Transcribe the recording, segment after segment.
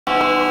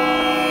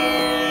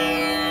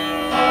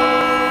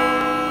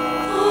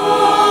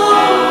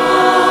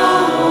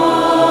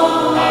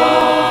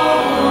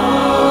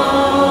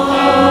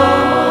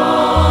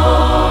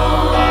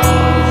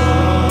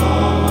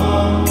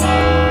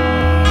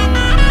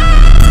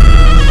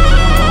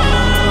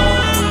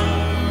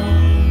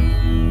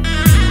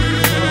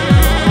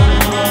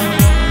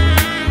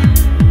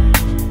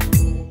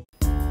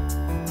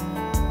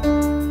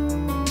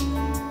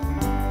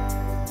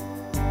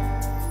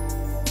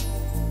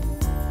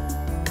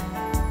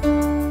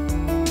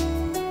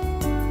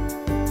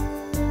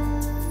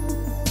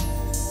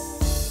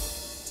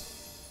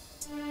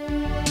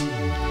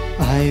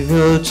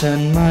will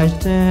turn my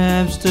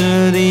steps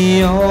to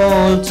the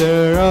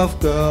altar of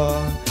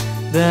God,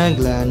 the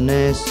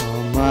gladness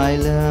of my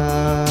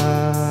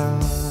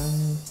life.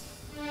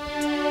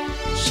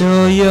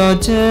 Show your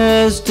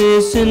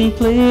justice in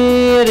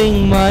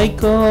pleading my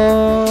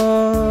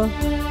cause.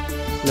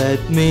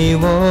 Let me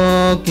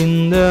walk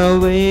in the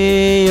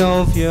way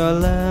of your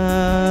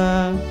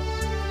love.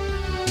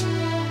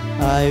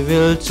 I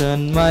will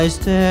turn my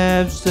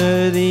steps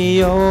to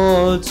the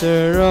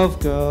altar of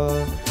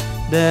God,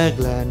 the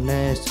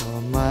gladness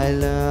of my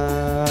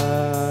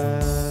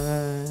life.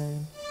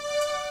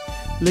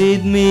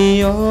 Lead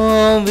me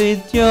on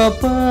with your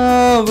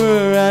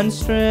power and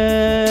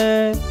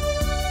strength,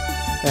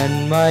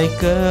 and my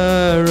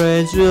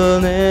courage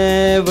will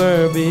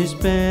never be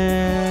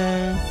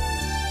spent.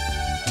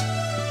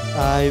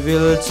 I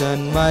will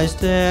turn my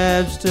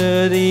steps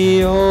to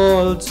the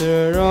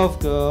altar of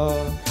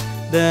God,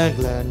 the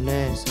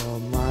gladness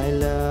of my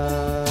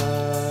life.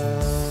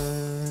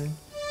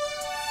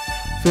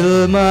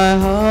 Fill my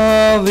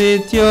heart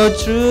with your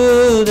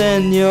truth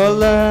and your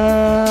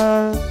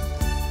love,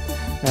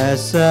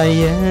 as I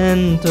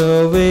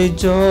enter with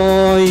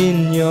joy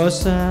in your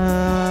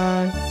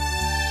sight.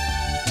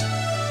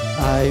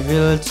 I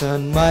will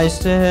turn my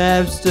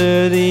steps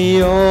to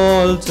the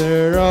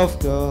altar of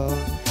God,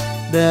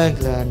 the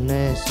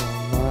gladness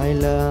of my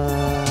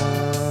life.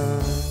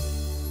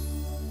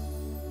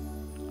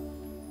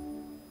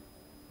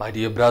 My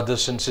dear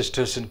brothers and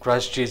sisters in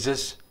Christ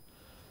Jesus,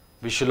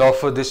 we shall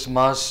offer this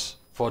Mass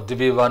for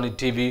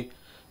Divyavanitv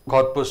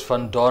Corpus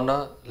Fund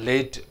donor,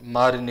 late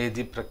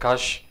Marinedi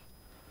Prakash,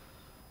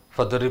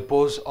 for the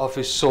repose of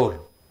his soul.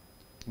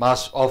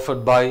 Mass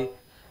offered by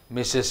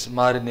Mrs.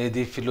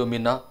 Marinedi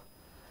Philomena,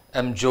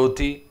 M.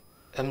 Jyoti,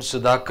 M.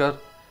 Sudhakar,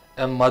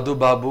 M. Madhu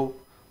Babu,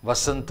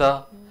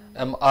 Vasanta,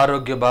 M.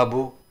 Arogya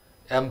Babu,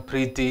 M.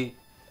 Preeti,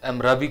 M.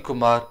 Ravi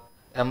Kumar,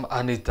 M.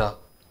 Anita.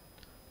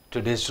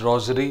 Today's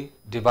Rosary,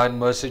 Divine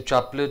Mercy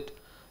Chaplet,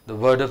 the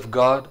Word of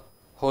God,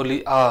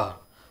 Holy Hour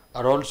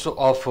are also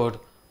offered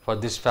for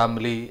this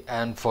family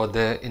and for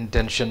their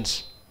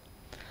intentions.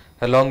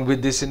 Along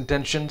with these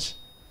intentions,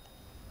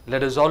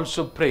 let us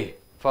also pray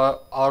for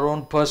our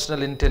own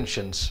personal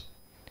intentions.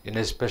 In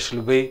a special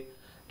way,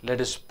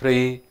 let us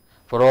pray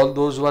for all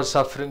those who are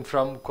suffering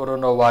from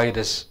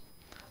coronavirus.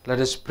 Let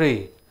us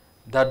pray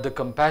that the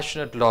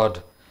compassionate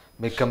Lord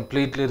may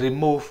completely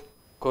remove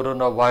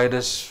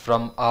coronavirus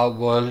from our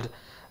world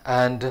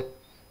and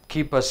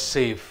keep us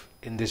safe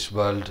in this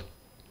world.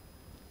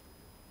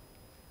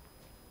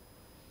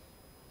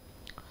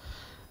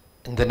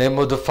 In the name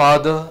of the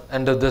Father,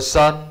 and of the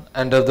Son,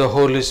 and of the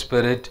Holy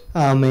Spirit.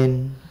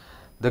 Amen.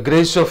 The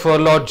grace of our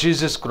Lord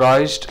Jesus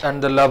Christ,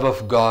 and the love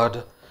of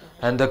God,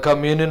 and the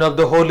communion of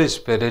the Holy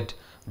Spirit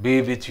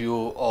be with you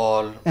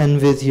all. And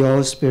with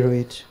your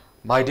spirit.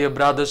 My dear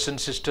brothers and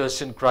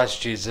sisters in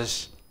Christ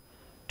Jesus,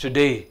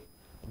 today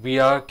we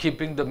are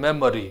keeping the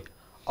memory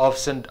of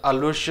St.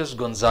 Aloysius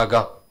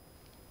Gonzaga,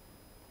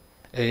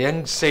 a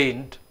young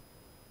saint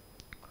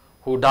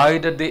who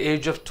died at the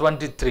age of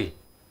 23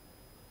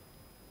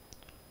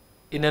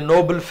 in a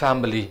noble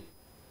family,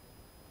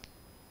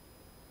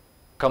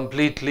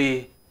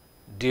 completely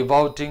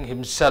devoting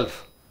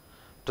himself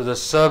to the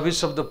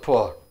service of the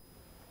poor.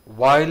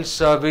 While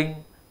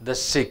serving the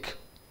sick,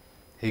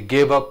 he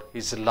gave up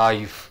his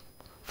life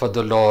for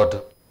the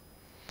Lord.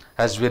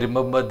 As we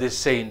remember this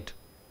saint,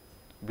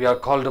 we are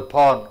called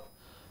upon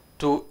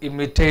to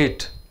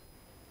imitate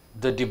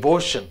the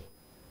devotion,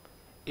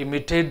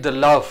 imitate the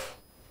love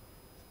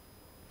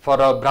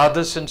for our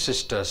brothers and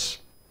sisters,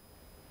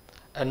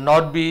 and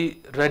not be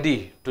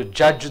ready to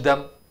judge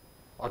them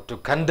or to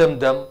condemn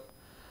them,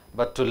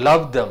 but to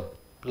love them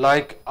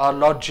like our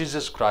Lord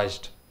Jesus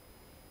Christ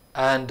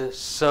and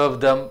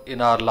serve them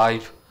in our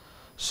life,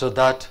 so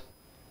that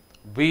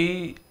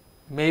we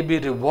may be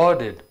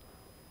rewarded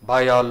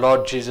by our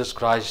Lord Jesus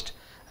Christ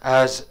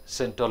as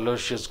St.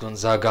 Aloysius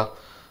Gonzaga.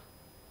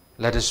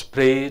 Let us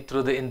pray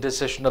through the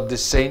intercession of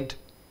this saint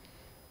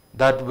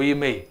that we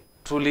may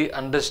truly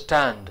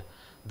understand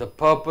the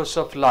purpose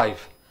of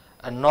life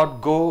and not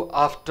go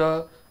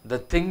after the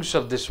things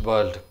of this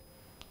world,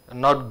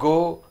 and not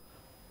go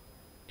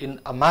in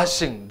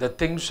amassing the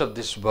things of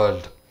this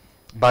world,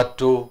 but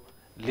to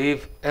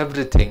leave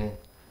everything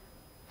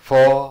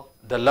for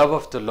the love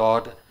of the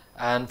Lord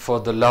and for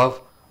the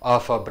love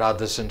of our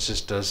brothers and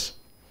sisters.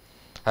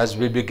 As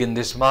we begin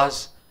this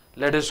Mass,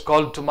 let us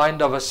call to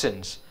mind our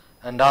sins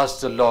and ask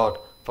the Lord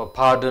for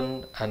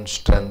pardon and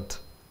strength.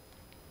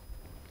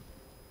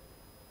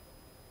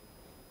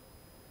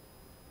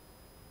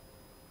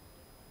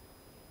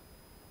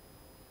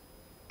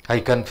 I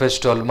confess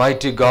to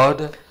Almighty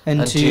God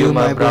and to you,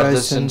 my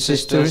brothers and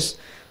sisters,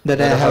 that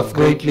I have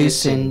greatly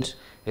sinned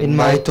in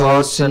my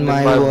thoughts and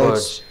my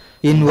words,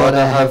 in what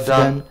I have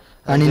done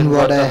and in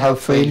what I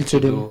have failed to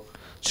do,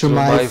 through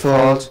my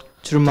fault,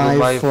 to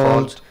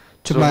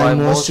my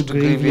most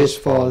grievous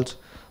fault.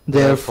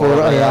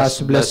 Therefore I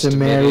ask Blessed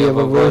Mary,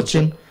 our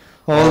Virgin,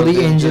 all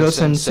the angels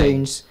and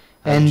saints,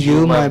 and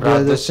you, my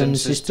brothers and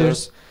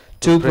sisters,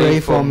 to pray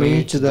for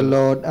me to the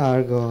Lord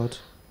our God.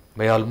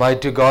 May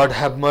Almighty God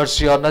have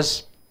mercy on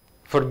us,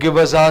 forgive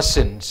us our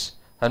sins,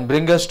 and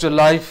bring us to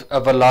life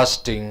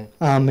everlasting.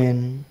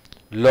 Amen.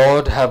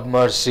 Lord, have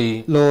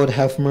mercy. Lord,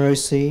 have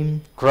mercy.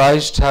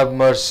 Christ, have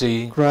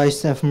mercy.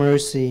 Christ, have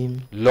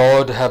mercy.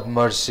 Lord, have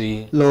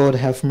mercy. Lord,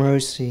 have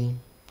mercy.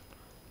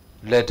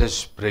 Let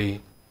us pray.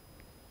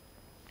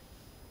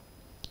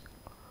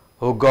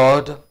 O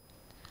God,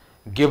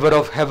 giver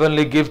of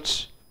heavenly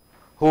gifts,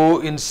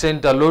 who in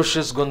Saint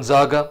Aloysius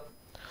Gonzaga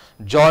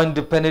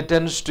joined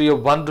penitents to your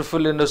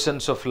wonderful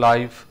innocence of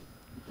life,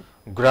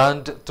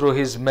 grant through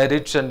his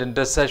merits and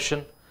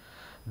intercession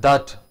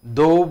that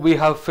though we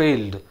have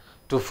failed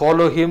to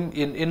follow him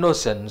in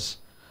innocence,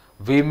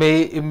 we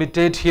may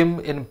imitate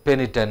him in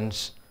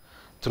penitence.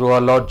 Through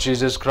our Lord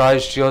Jesus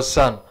Christ, your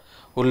Son,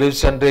 who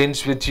lives and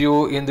reigns with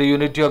you in the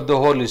unity of the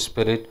Holy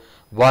Spirit,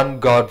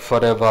 one God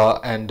forever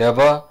and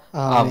ever.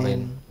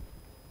 Amen.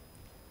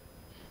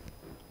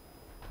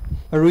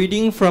 A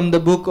reading from the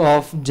book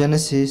of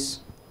Genesis,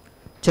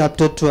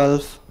 chapter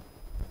 12,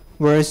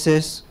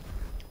 verses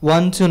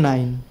 1 to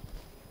 9.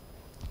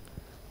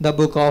 The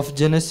book of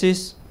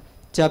Genesis,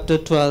 chapter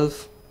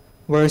 12,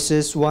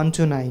 verses 1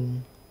 to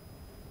 9.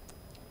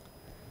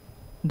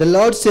 The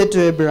Lord said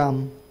to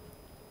Abram,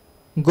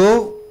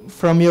 "Go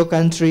from your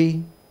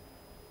country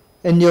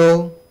and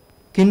your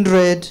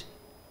kindred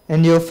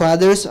and your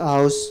father's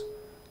house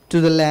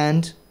to the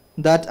land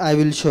that I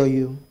will show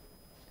you.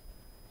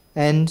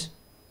 And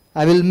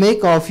I will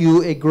make of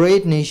you a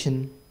great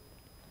nation,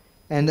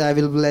 and I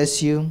will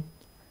bless you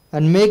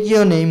and make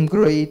your name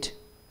great,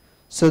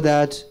 so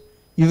that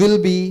you will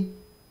be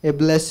a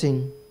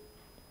blessing.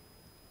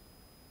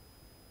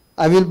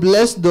 I will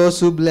bless those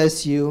who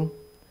bless you,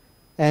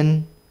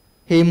 and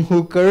him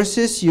who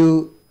curses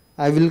you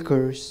I will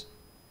curse.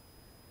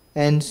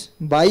 And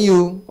by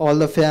you all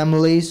the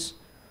families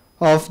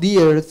of the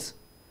earth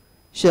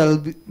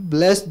shall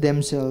bless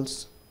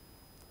themselves."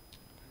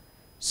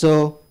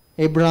 So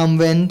Abram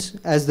went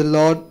as the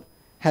Lord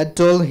had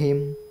told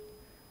him,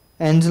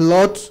 and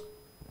Lot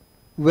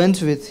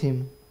went with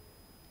him.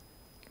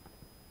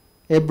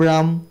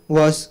 Abram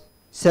was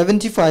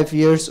 75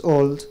 years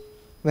old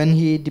when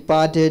he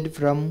departed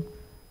from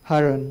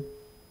Haran.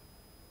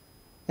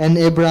 And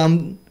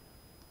Abram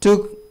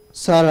took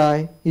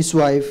Sarai his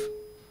wife,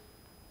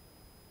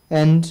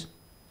 and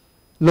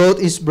Lot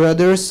his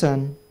brother's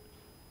son,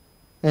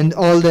 and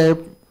all their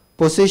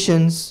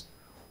possessions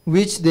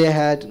which they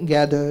had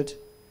gathered,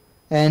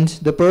 and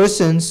the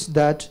persons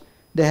that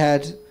they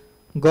had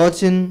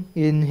gotten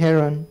in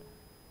Haran,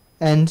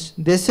 and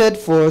they set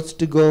forth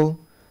to go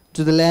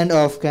to the land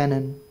of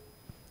Canaan.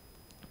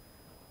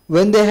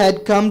 When they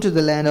had come to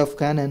the land of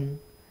Canaan,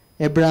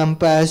 Abram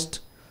passed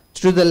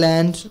through the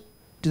land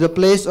to the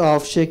place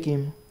of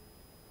Shechem,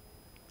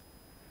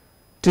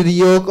 to the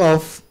yoke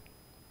of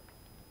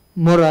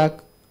Morah.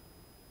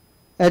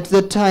 At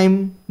the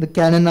time the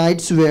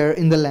Canaanites were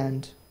in the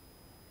land.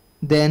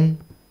 Then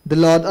the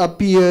Lord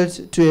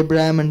appeared to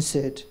Abram and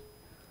said,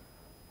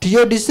 "To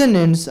your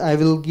descendants I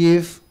will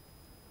give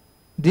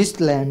this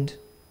land."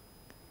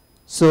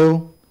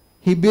 So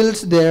he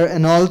built there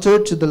an altar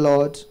to the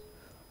Lord,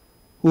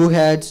 who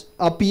had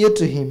appeared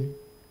to him.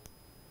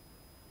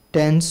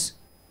 Thence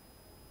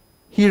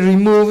he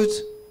removed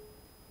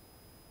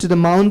to the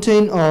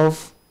mountain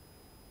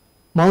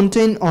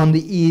on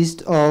the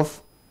east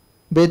of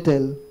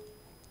Bethel,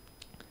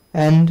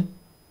 and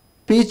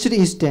pitched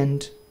his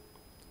tent,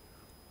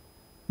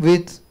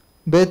 with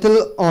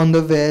Bethel on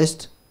the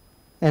west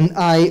and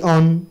Ai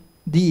on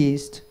the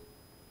east.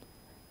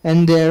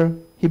 And there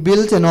he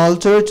built an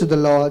altar to the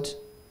Lord,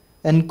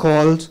 and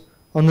called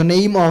on the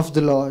name of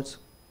the Lord.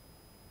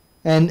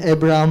 And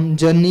Abram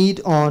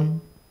journeyed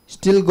on,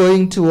 still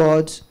going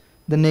towards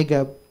the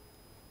Negeb.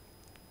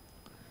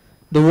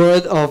 The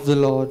word of the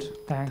Lord.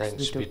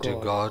 Thanks be to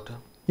God.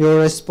 Your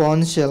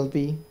response shall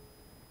be,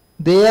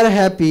 "They are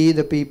happy,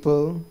 the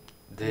people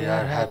They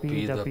are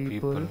happy, the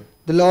people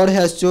the Lord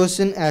has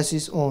chosen as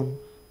his own.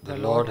 the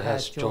Lord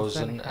has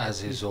chosen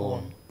as his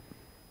own.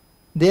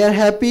 They are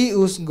happy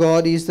whose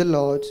God is the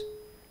Lord,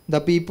 the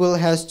people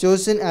has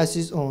chosen as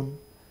his own.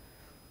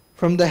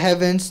 From the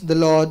heavens the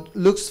Lord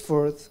looks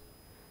forth.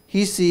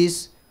 He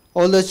sees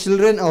all the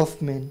children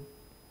of men."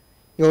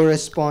 Your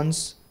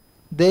response,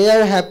 "They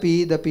are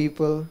happy, the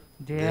people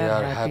They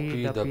are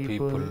happy, the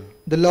people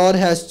the Lord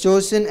has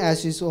chosen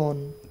as his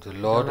own." the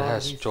Lord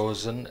has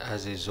chosen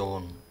as his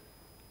own.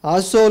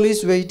 Our soul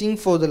is waiting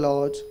for the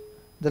Lord.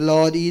 The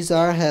Lord is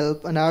our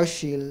help and our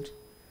shield.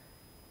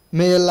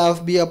 May your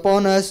love be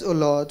upon us, O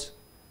Lord,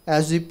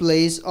 as we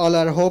place all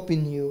our hope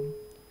in you.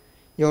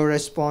 Your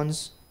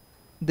response,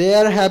 "They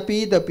are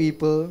happy, the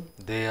people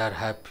They are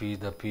happy,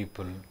 the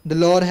people the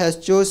Lord has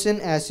chosen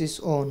as his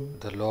own."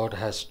 the Lord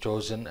has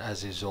chosen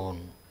as his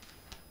own.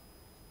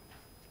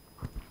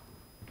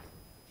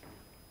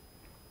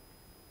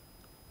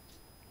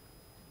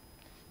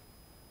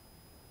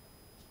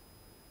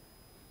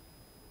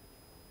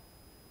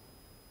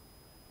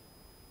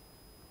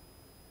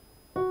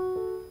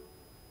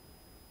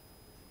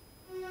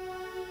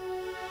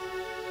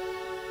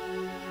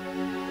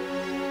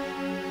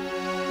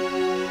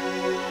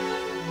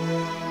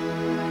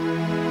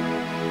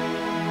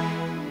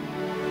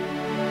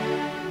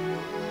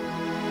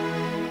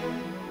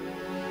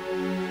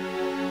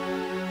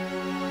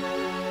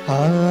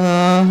 Hallelujah.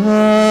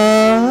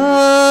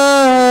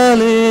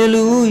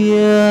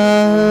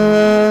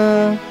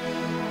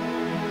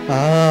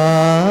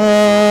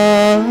 Hallelujah.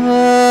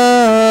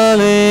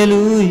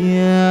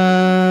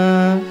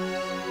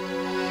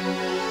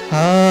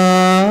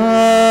 Hallelujah.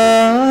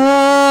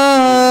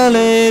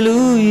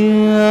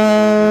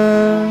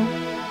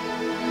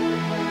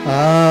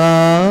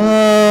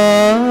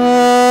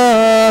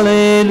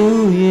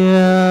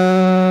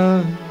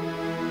 Hallelujah.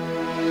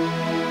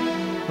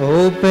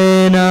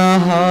 Open our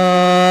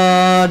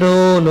heart,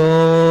 O Lord,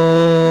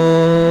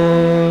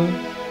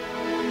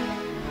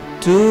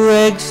 to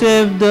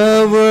accept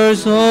the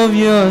words of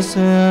your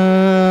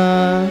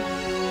Son.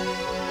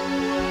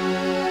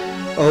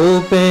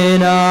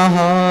 Open our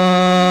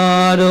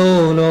heart,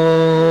 O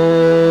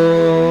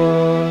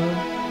Lord,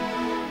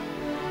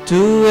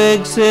 to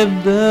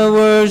accept the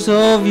words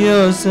of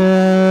your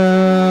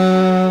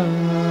Son.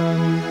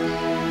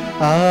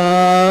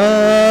 Hallelujah.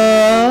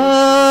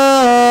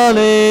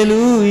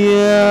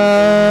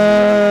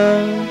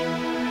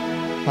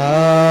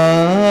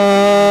 Hallelujah.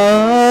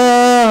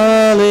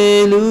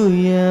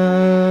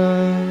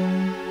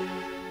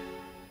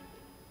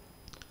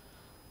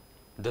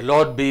 The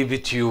Lord be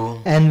with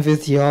you. And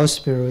with your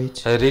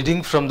spirit. A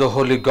reading from the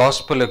Holy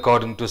Gospel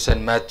according to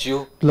St.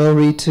 Matthew.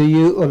 Glory to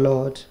you, O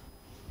Lord.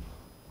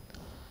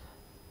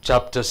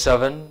 Chapter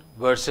 7,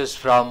 verses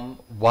from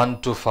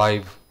 1 to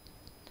 5.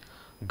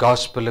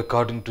 Gospel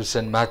according to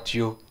St.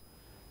 Matthew,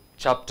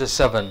 chapter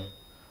 7,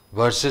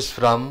 verses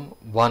from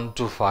 1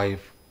 to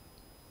 5.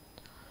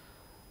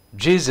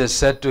 Jesus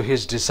said to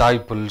his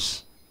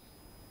disciples,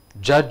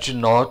 "Judge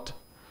not,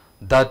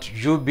 that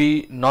you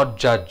be not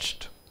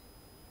judged.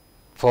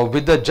 For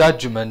with the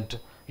judgment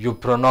you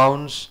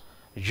pronounce,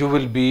 you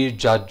will be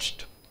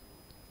judged.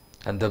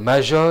 And the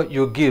measure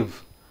you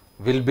give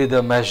will be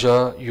the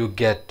measure you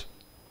get.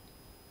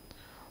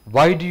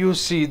 Why do you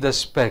see the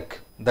speck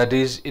that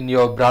is in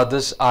your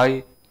brother's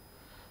eye,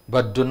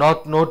 but do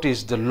not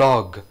notice the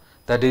log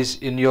that is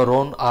in your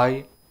own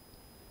eye?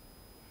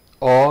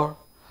 Or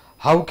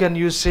how can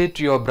you say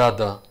to your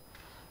brother,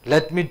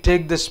 'Let me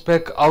take the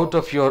speck out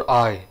of your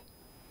eye,'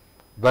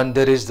 when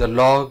there is the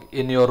log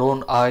in your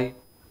own eye?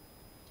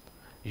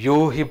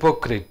 You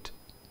hypocrite,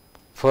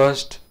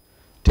 first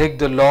take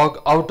the log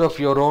out of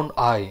your own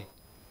eye,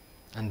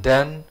 and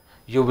then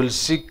you will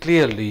see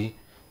clearly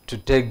to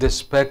take the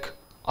speck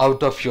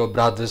out of your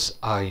brother's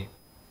eye."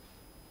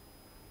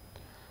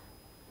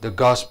 The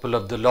Gospel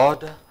of the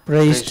Lord.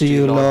 Praise to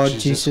you, Lord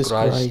Jesus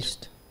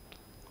Christ.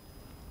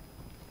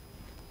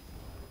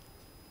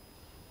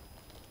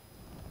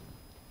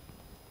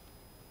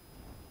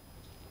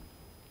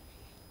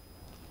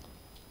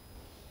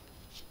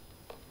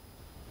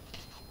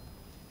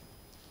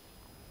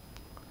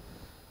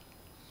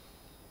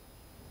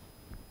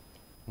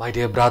 My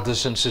dear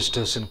brothers and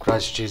sisters in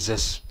Christ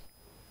Jesus,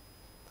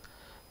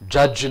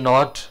 judge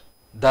not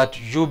that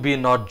you be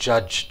not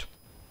judged.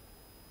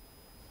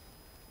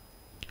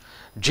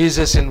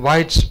 Jesus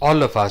invites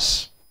all of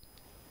us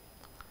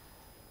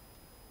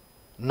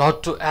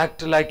not to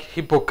act like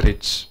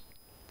hypocrites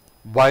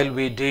while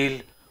we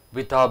deal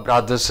with our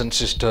brothers and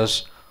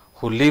sisters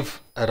who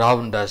live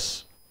around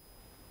us.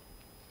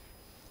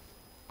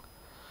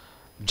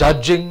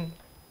 Judging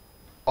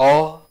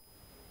or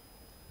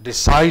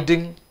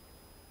deciding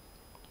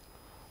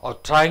or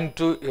trying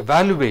to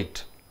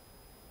evaluate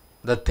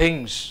the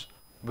things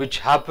which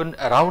happen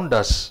around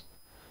us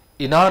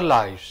in our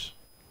lives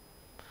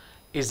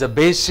is a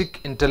basic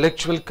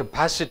intellectual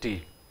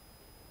capacity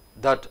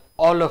that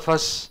all of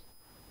us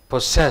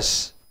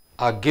possess,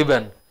 are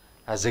given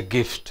as a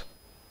gift.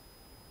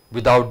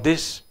 Without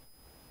this,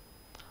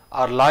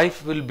 our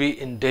life will be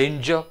in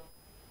danger,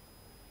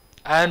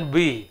 and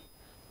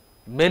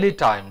many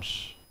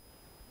times,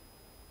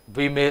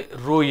 we may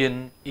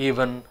ruin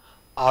even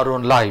our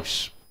own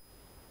lives.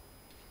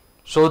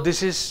 So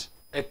this is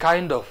a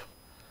kind of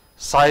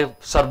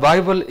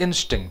survival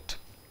instinct,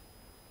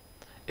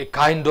 a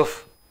kind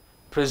of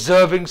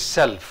preserving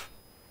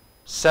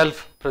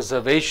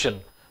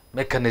self-preservation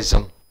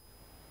mechanism,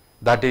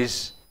 that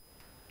is,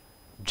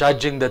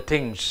 judging the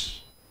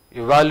things,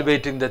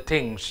 evaluating the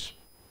things,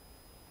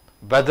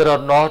 whether or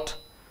not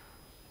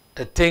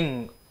a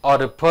thing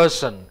or a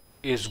person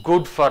is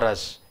good for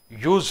us,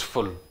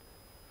 useful,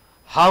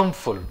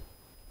 harmful,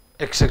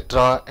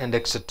 etc. and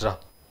etc.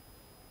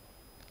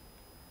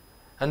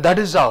 And that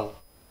is how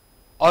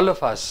all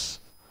of us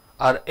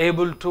are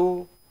able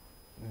to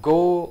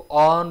go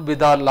on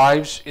with our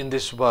lives in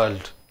this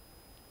world,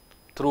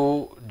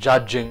 through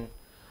judging,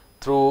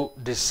 through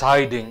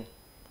deciding,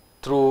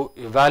 through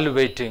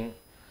evaluating,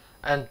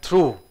 and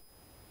through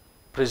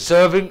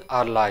preserving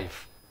our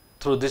life.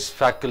 Through this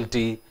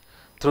faculty,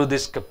 through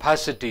this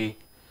capacity,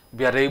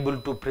 we are able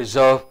to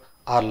preserve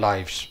our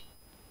lives.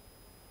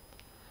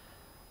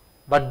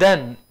 But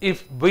then,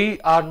 if we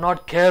are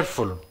not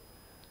careful,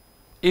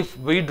 if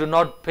we do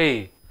not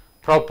pay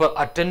proper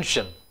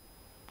attention,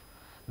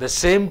 the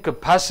same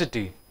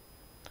capacity,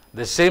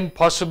 the same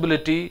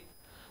possibility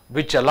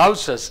which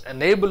allows us,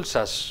 enables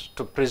us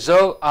to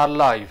preserve our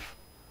life,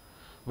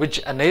 which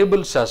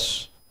enables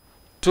us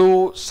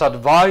to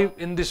survive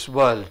in this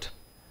world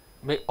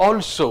may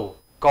also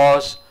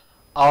cause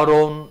our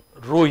own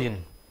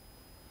ruin,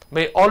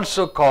 may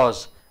also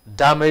cause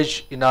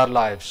damage in our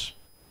lives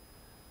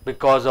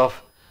because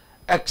of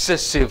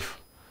excessive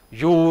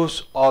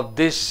use of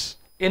this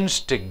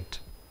instinct,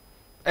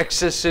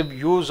 excessive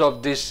use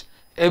of this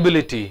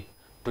ability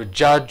to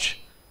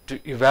judge, to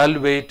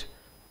evaluate,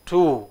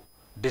 to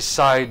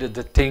decide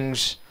the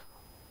things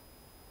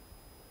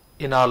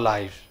in our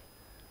life.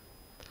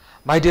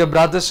 My dear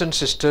brothers and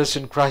sisters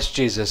in Christ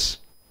Jesus,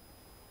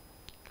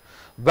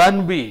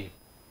 when we,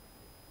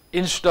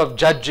 instead of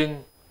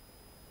judging,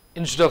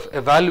 instead of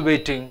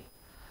evaluating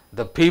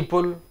the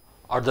people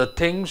or the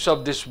things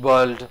of this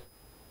world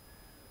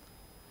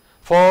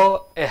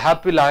for a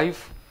happy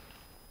life,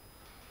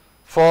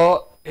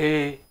 for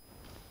a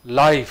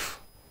life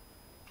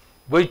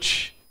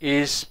which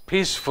is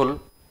peaceful,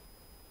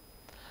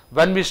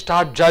 when we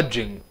start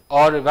judging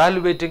or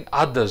evaluating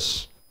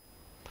others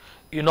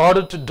in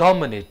order to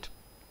dominate,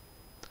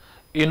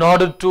 in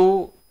order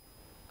to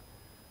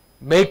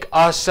make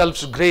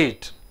ourselves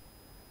great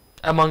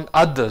among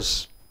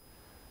others,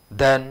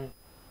 then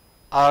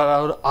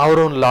our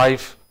own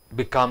life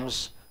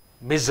becomes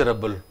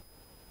miserable,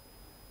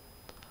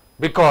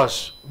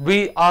 because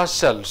we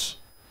ourselves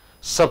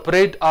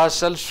separate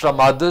ourselves from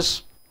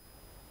others.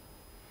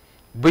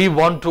 We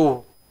want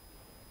to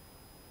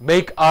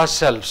make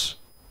ourselves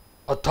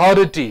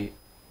authority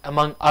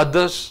among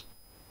others.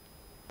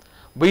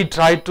 We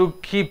try to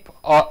keep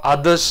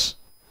others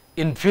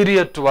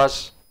inferior to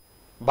us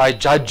by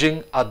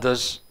judging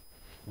others,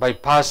 by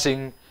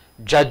passing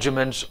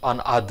judgments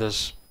on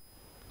others,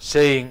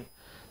 saying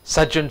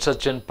such and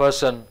such a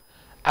person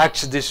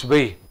acts this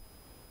way,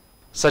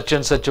 such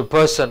and such a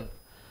person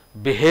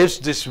behaves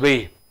this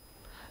way,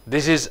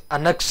 this is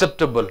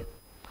unacceptable,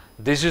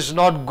 this is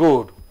not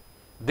good,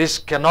 this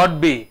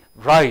cannot be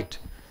right,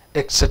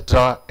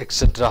 etc.,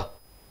 etc.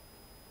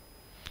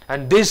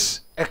 And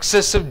this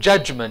excessive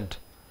judgment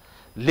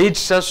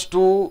leads us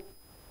to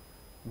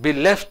be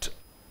left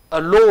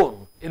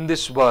alone in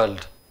this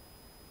world,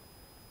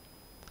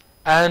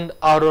 and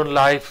our own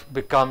life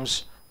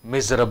becomes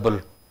miserable.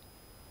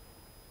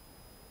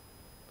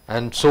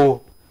 And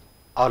so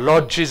our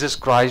Lord Jesus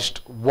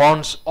Christ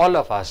warns all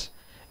of us,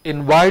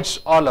 invites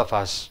all of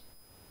us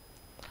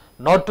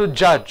not to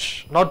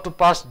judge, not to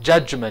pass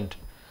judgment,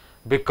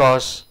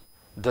 because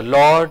the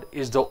Lord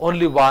is the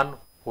only one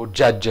who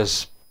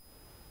judges.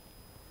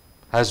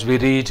 As we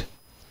read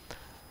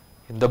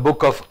in the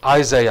book of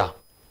Isaiah,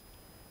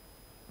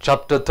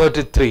 chapter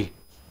 33,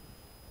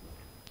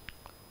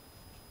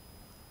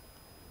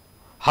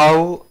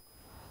 how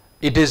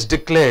it is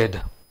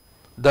declared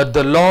that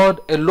the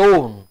Lord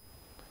alone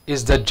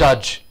is the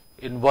judge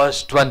in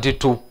verse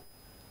 22.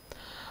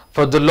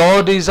 For the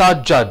Lord is our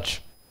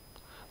judge,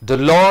 the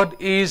Lord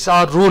is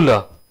our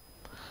ruler,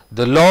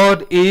 the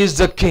Lord is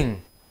the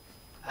King,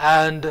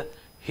 and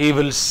He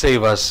will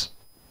save us.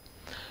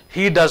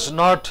 He does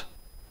not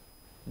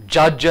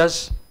judge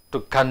us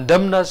to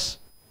condemn us.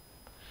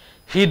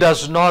 He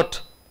does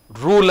not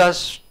rule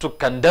us to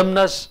condemn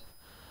us,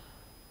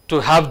 to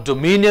have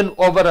dominion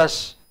over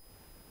us.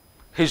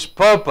 His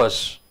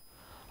purpose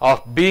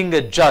of being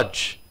a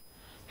judge,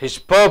 His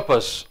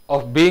purpose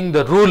of being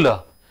the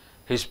ruler,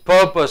 His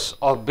purpose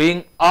of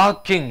being our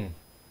King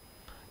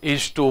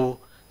is to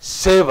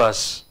save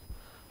us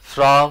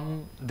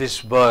from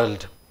this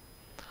world,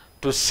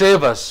 to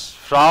save us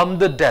from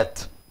the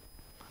death.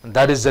 And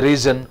that is the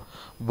reason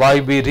why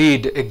we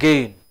read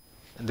again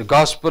in the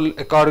Gospel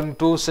according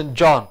to St.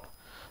 John,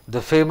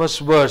 the famous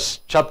verse,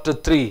 chapter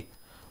 3,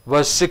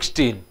 verse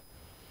 16,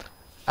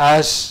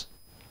 as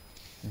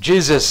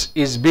Jesus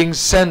is being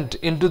sent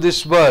into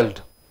this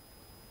world,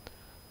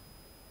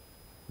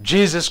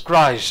 Jesus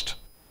Christ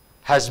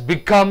has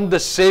become the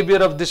Savior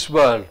of this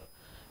world,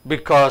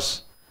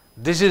 because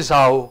this is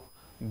how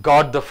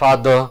God the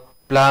Father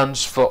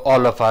plans for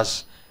all of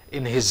us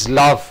in His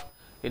love,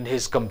 in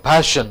His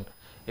compassion,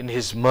 in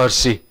His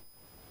mercy.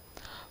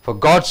 For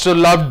God so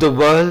loved the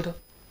world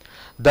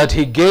that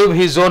He gave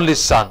His only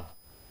Son,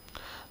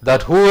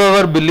 that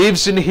whoever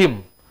believes in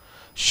Him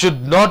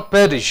should not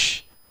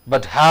perish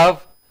but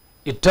have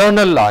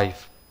eternal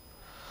life.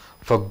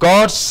 For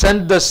God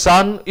sent the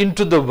Son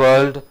into the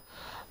world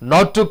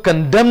not to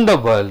condemn the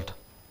world,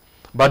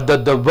 but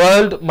that the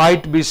world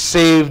might be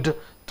saved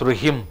through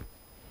Him.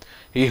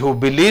 He who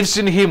believes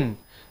in Him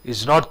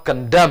is not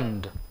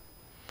condemned.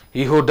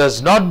 He who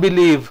does not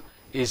believe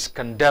is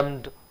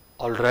condemned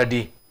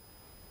already.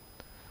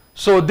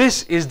 So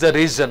this is the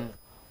reason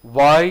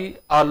why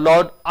our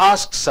Lord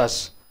asks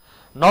us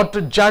not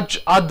to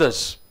judge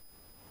others,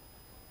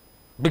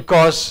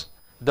 because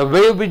the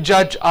way we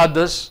judge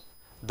others,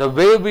 the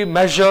way we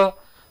measure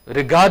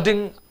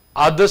regarding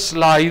others'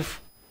 life,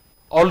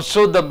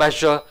 also the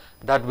measure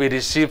that we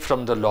receive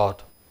from the Lord.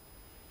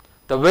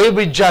 The way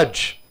we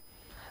judge,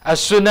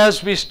 as soon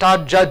as we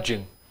start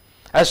judging,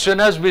 as soon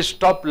as we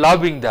stop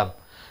loving them,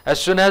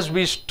 as soon as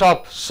we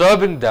stop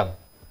serving them,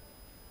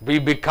 we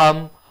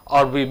become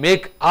or we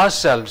make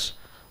ourselves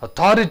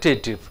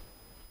authoritative.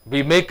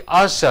 We make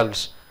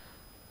ourselves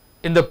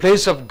in the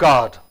place of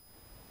God,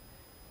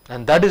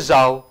 and that is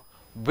how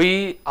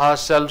we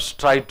ourselves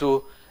try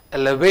to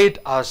elevate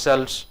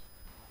ourselves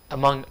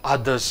among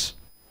others.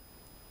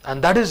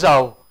 And that is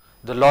how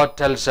the Lord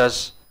tells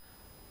us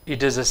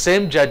it is the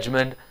same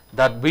judgment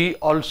that we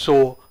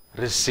also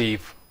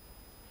receive.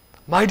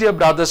 My dear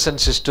brothers and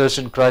sisters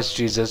in Christ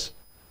Jesus,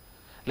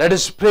 let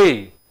us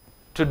pray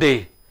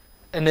today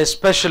in a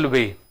special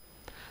way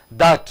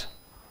that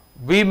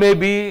we may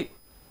be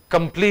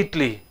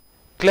completely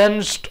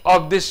cleansed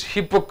of this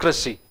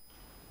hypocrisy,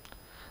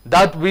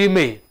 that we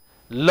may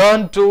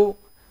learn to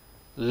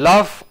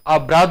love our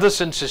brothers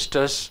and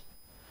sisters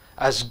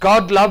as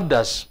God loved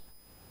us,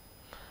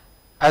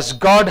 as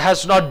God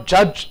has not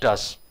judged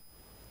us,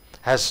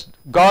 as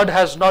God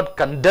has not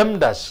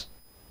condemned us.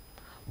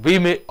 We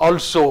may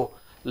also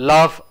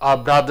love our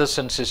brothers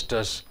and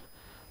sisters.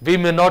 We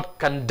may not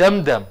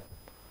condemn them.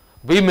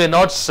 We may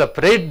not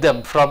separate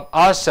them from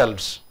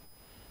ourselves,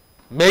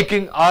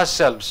 making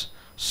ourselves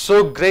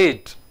so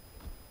great,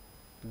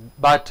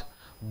 but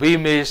we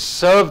may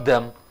serve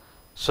them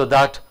so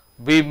that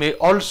we may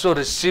also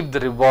receive the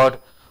reward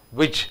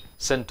which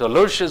St.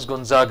 Aloysius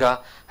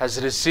Gonzaga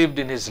has received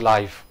in his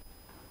life.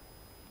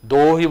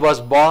 Though he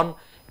was born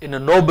in a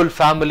noble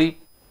family,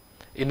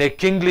 in a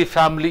kingly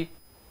family,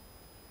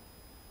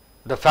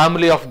 the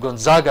family of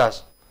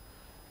Gonzagas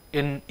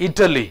in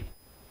Italy,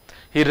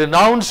 he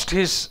renounced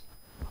his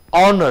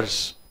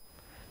honors,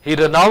 he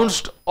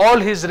renounced all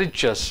his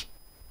riches,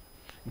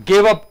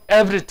 gave up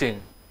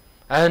everything,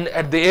 and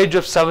at the age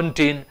of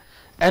 17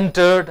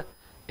 entered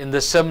in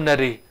the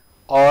seminary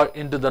or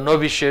into the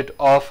novitiate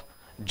of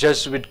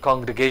Jesuit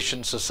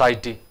Congregation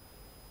Society.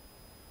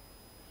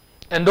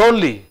 And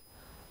only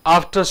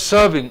after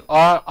serving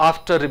or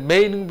after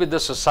remaining with the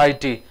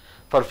society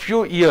for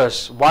few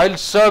years while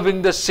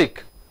serving the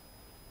sick,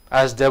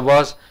 as there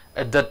was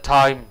at that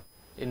time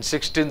in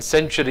 16th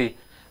century,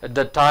 at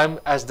that time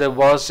as there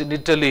was in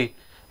Italy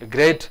a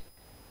great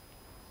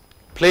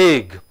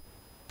plague,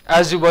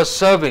 as he was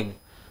serving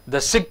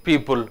the sick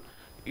people,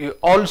 he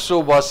also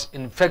was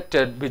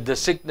infected with the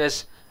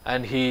sickness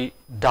and he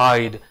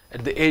died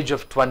at the age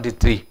of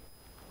 23.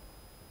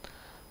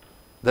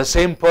 The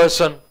same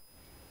person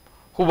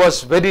who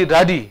was very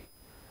ruddy,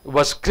 who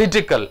was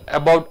critical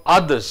about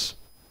others,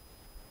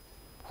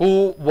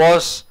 who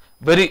was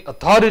very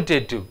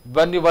authoritative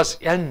when he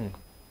was young,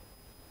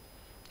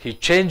 he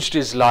changed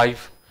his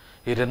life,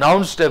 he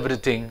renounced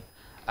everything,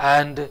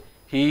 and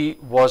he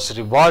was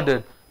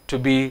rewarded to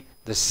be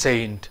the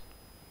saint.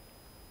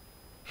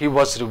 He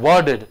was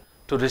rewarded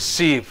to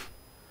receive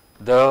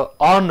the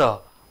honor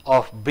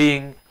of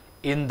being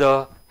in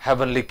the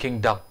heavenly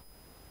kingdom.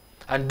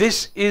 And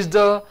this is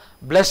the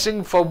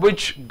blessing for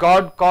which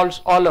God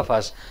calls all of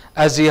us,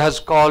 as He has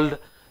called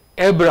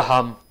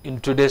Abraham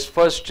in today's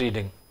first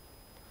reading.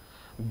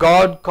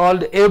 God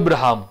called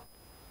Abraham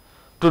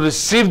to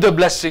receive the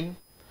blessing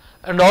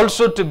and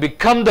also to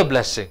become the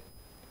blessing.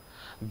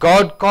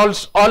 God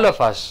calls all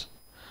of us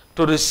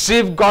to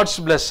receive God's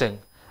blessing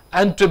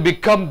and to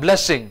become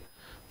blessing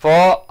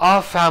for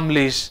our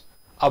families,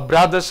 our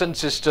brothers and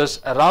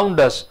sisters around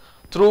us,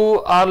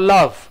 through our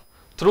love,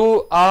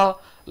 through our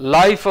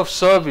life of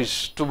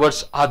service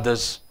towards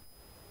others.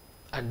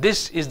 And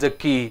this is the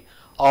key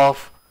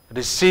of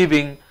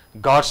receiving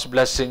God's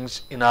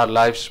blessings in our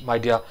lives, my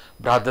dear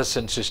brothers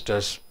and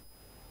sisters.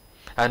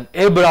 And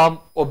Abraham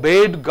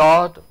obeyed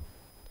God,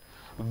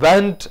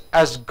 went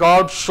as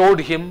God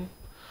showed him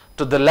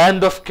to the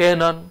land of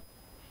Canaan,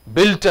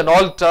 built an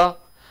altar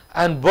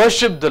and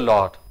worshipped the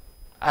Lord,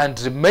 and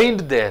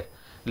remained there,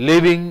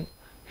 leaving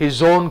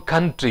his own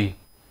country,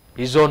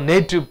 his own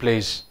native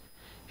place.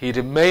 He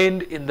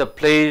remained in the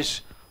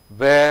place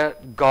where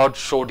God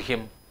showed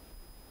him.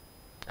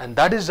 And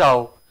that is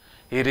how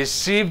he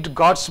received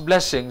God's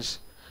blessings,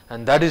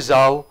 and that is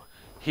how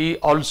he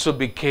also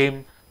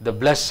became the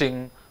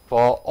blessing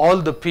for all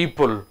the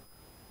people,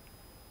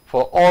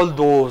 for all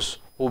those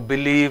who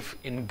believe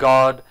in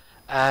God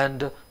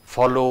and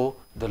follow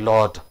the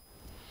Lord.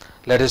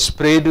 Let us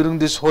pray during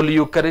this Holy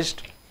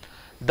Eucharist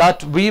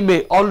that we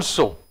may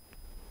also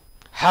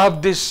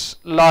have this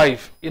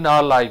life in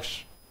our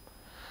lives,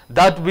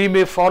 that we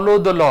may follow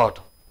the Lord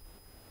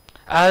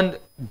and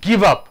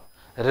give up,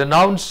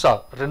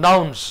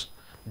 renounce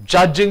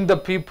judging the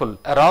people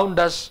around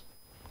us,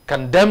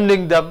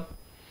 condemning them,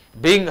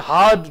 being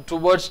hard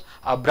towards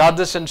our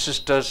brothers and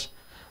sisters,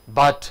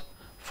 but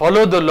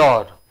follow the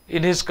Lord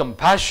in His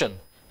compassion,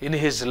 in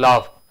His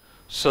love,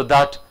 so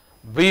that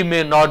we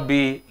may not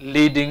be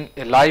leading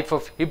a life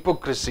of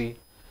hypocrisy,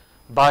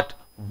 but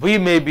we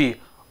may be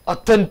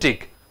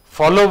authentic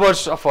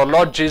followers of our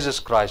Lord Jesus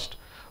Christ.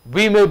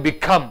 We may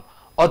become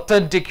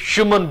authentic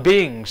human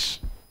beings,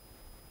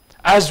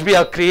 as we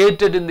are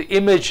created in the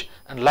image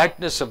and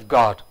likeness of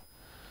God,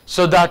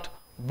 so that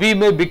we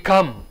may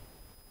become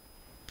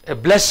a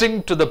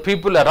blessing to the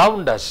people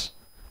around us,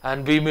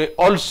 and we may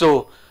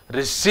also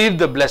receive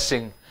the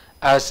blessing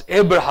as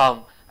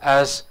Abraham,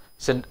 as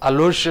St.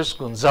 Aloysius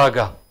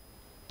Gonzaga.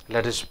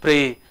 Let us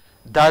pray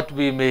that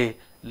we may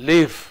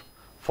live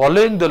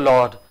following the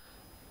Lord,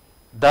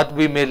 that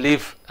we may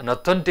live an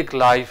authentic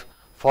life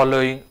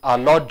following our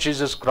Lord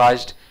Jesus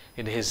Christ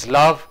in His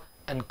love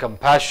and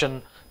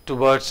compassion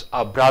towards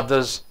our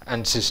brothers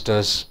and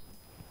sisters.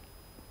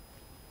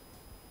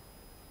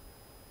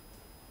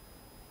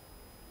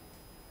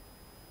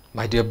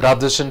 My dear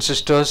brothers and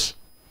sisters,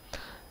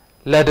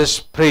 let us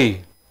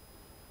pray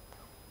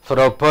for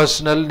our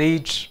personal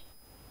needs,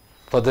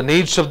 for the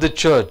needs of the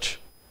church,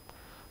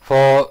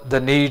 for the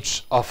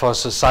needs of our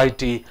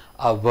society,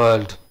 our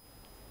world.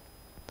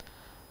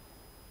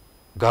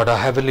 God, our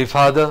Heavenly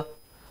Father,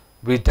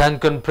 we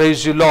thank and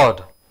praise you,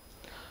 Lord.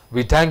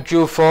 We thank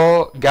you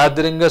for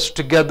gathering us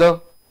together.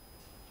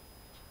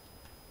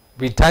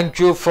 We thank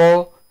you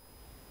for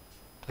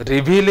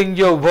revealing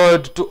your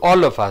word to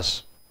all of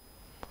us.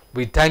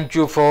 We thank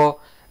you for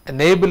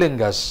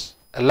enabling us,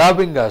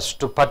 allowing us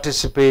to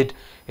participate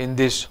in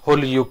this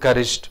Holy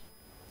Eucharist.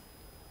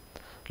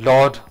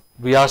 Lord,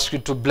 we ask you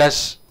to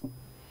bless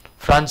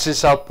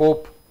Francis, our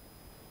Pope,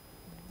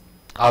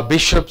 our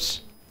bishops,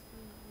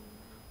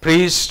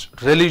 priests,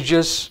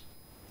 religious,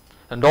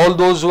 and all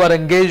those who are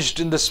engaged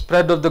in the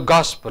spread of the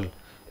gospel,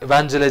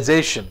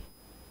 evangelization.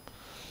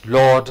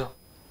 Lord,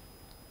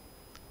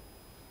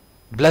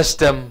 bless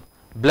them,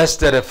 bless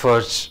their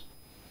efforts.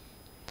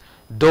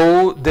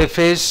 Though they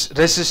face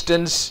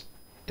resistance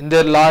in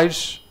their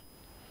lives,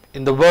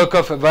 in the work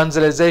of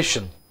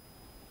evangelization,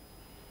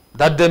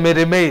 that they may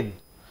remain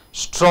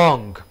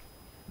strong,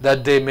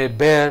 that they may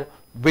bear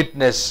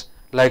witness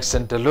like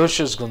St.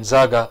 Aloysius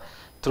Gonzaga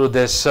through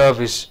their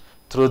service,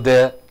 through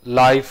their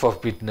life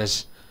of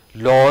witness.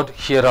 Lord,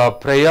 hear our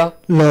prayer.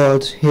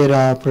 Lord, hear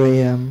our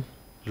prayer.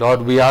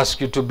 Lord, we ask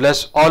you to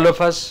bless all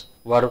of us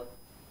who are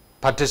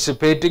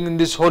participating in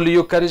this Holy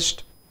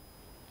Eucharist.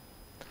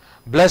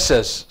 Bless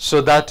us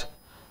so that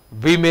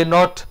we may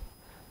not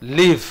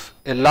live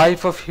a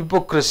life of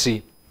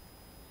hypocrisy,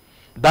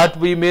 that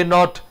we may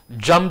not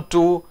jump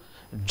to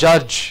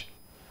judge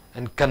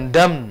and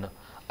condemn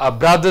our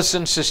brothers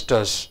and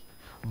sisters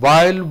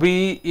while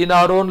we in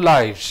our own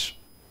lives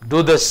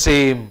do the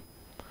same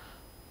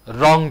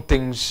wrong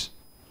things,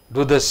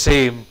 do the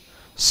same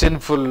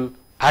sinful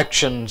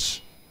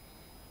actions,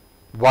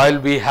 while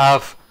we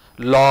have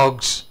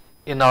logs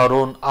in our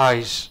own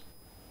eyes.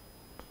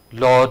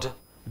 Lord,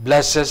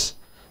 bless us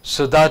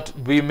so that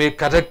we may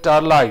correct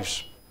our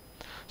lives,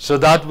 so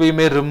that we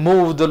may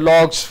remove the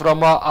logs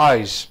from our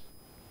eyes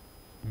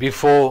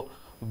before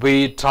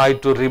we try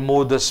to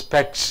remove the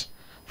specks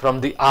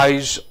from the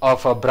eyes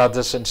of our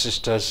brothers and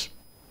sisters.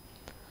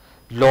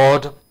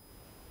 Lord,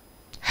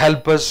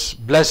 help us,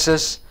 bless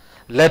us,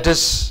 let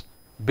us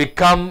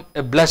become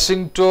a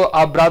blessing to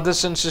our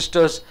brothers and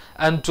sisters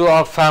and to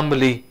our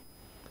family,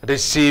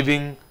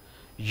 receiving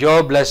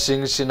your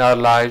blessings in our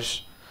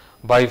lives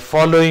by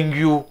following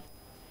you,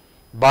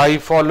 by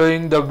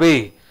following the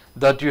way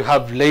that you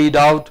have laid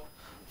out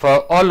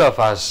for all of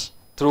us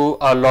through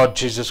our Lord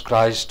Jesus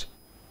Christ.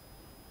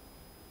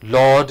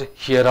 Lord,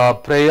 hear our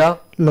prayer.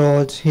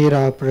 Lord, hear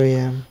our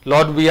prayer.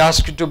 Lord, we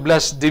ask you to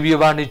bless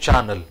Divyavani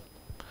channel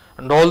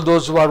and all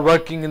those who are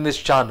working in this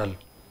channel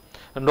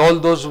and all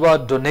those who are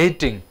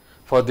donating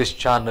for this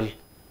channel,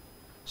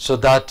 so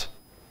that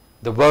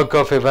the work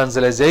of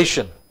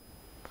evangelization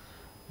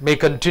may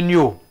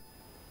continue,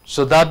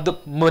 so that the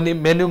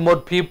many more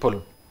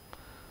people,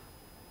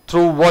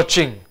 through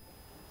watching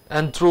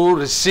and through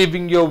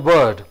receiving your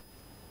word,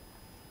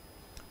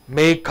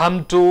 may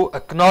come to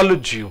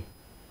acknowledge you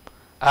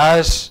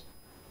as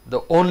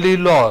the only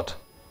Lord,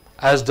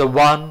 as the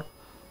one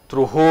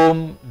through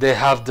whom they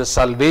have the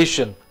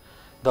salvation,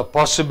 the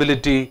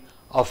possibility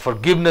of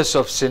forgiveness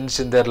of sins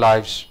in their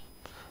lives.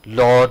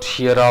 Lord,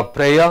 hear our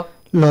prayer.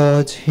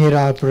 Lord, hear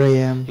our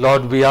prayer.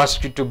 Lord, we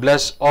ask you to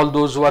bless all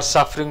those who are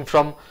suffering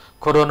from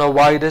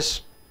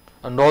coronavirus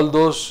and all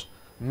those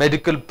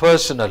medical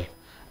personnel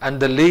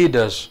and the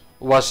leaders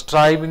who are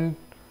striving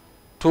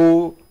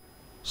to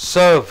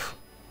serve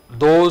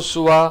those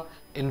who are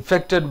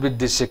infected with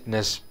this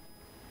sickness.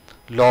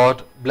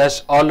 Lord,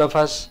 bless all of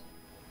us.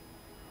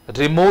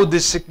 Remove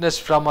this sickness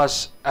from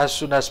us as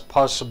soon as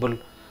possible,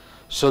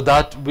 so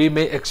that we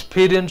may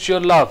experience your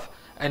love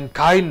and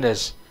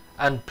kindness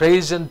and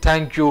praise and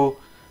thank you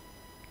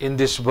in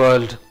this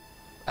world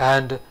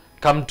and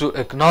come to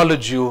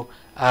acknowledge you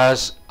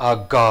as our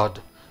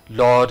God.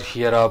 Lord,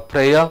 hear our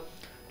prayer.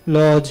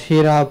 Lord,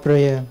 hear our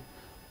prayer.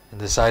 In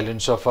the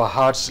silence of our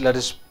hearts, let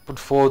us put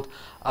forth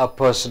our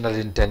personal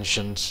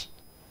intentions.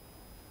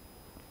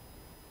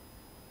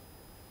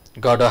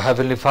 God, our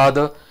Heavenly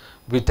Father,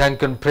 we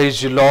thank and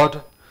praise you,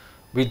 Lord.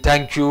 We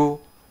thank you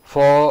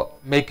for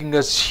making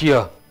us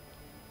hear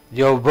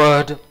your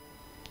word.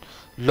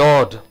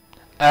 Lord,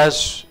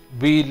 as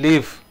we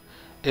live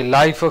a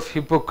life of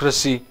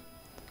hypocrisy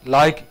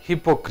like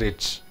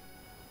hypocrites,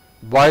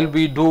 while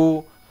we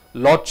do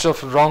lots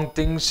of wrong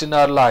things in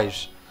our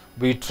lives,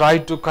 we try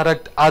to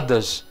correct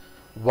others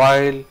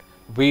while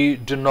we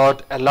do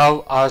not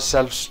allow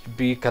ourselves to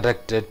be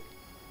corrected.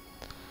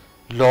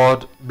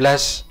 Lord,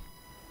 bless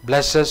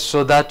us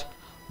so that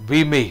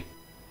we may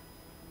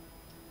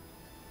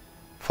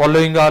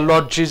following our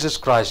Lord Jesus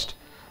Christ,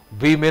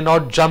 we may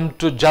not jump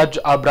to judge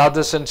our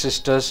brothers and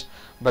sisters,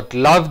 but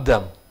love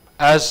them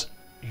as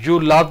you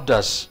loved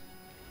us.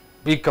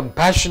 Be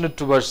compassionate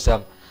towards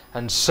them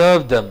and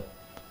serve them,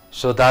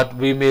 so that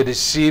we may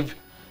receive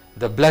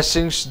the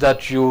blessings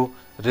that you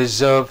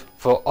reserve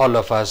for all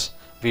of us.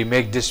 We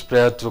make this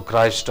prayer through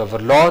Christ our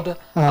Lord.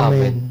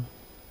 Amen.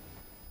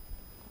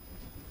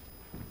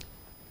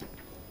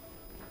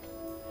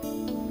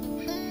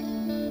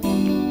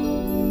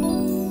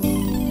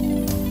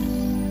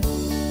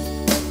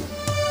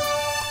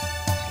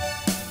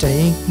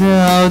 Take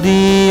now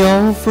the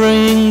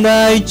offering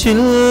thy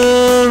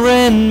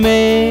children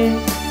make,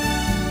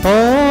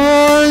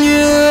 all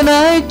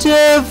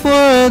united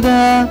for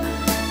the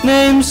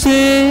name's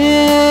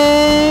sake.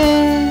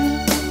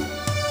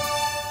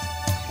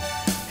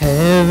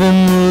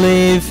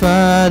 Heavenly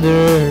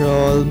Father,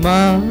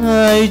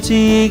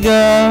 Almighty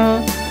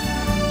God,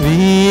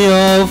 we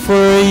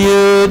offer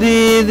you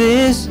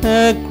this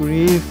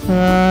sacrifice.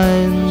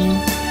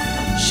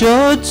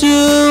 Show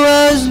to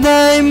us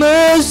thy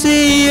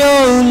mercy,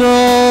 O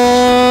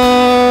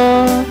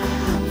Lord.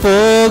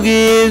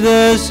 Forgive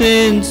the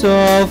sins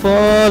of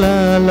all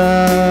our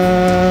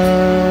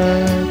life.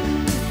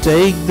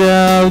 Take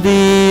thou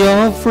the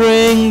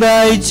offering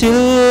thy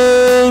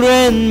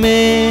children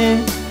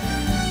make,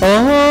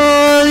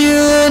 all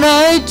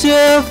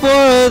united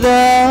for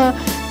the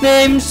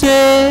name's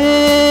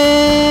sake.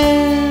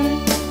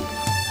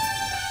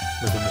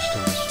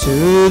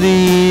 To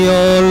thee,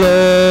 O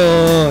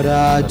Lord,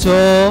 our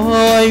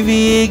joy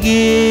we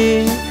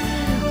give,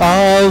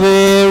 our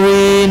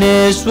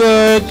weariness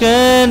work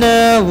and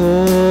our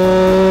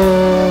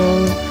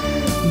woe.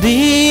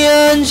 The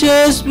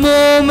anxious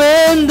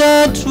moment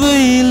that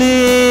we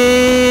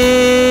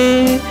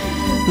live,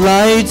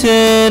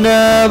 lighten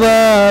our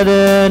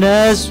burden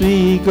as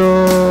we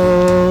go.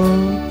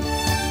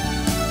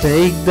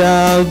 Take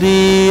thou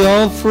the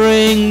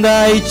offering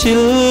thy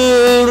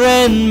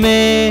children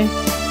make,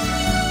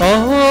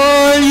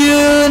 all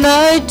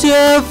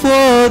united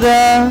for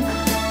the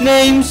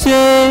name's sake.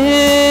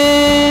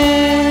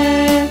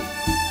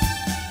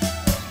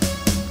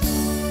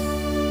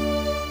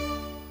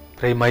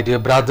 Pray, my dear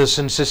brothers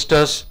and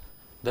sisters,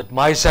 that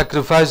my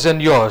sacrifice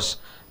and yours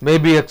may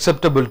be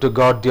acceptable to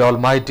God the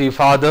Almighty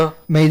Father.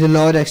 May the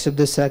Lord accept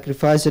the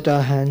sacrifice at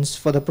our hands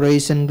for the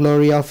praise and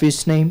glory of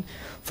His name,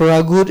 for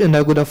our good and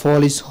the good of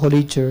all His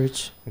holy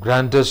church.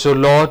 Grant us, O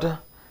Lord,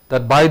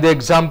 that by the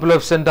example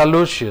of St.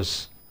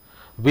 Aloysius,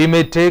 we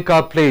may take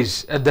our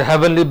place at the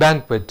heavenly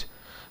banquet,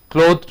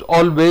 clothed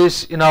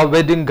always in our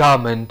wedding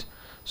garment,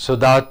 so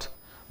that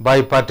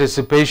by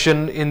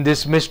participation in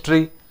this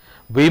mystery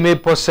we may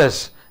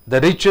possess the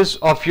riches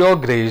of your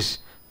grace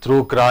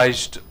through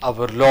Christ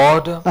our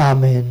Lord.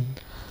 Amen.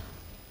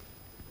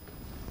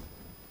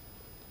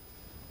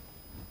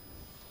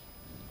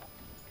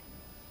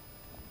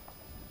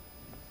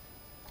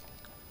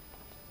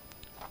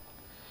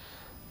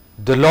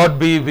 The Lord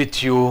be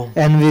with you.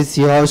 And with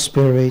your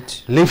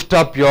spirit. Lift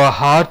up your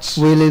hearts.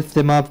 We lift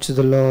them up to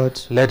the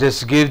Lord. Let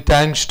us give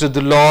thanks to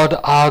the Lord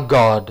our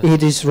God.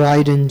 It is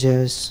right and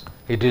just.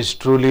 It is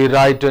truly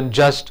right and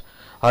just,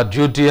 our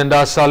duty and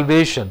our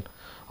salvation,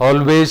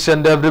 always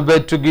and everywhere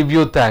to give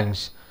you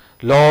thanks,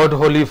 Lord,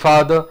 Holy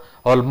Father,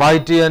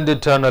 Almighty and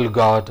eternal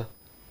God.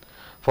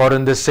 For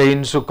in the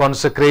saints who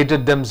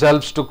consecrated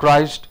themselves to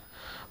Christ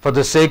for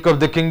the sake of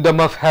the kingdom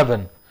of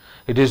heaven,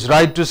 it is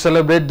right to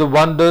celebrate the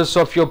wonders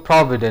of your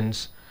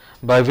providence,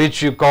 by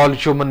which you call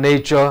human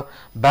nature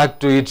back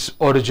to its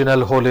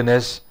original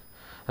holiness,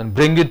 and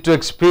bring it to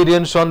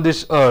experience on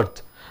this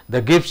earth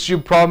the gifts you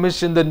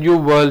promise in the new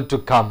world to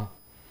come.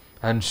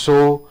 And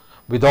so,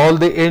 with all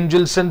the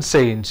angels and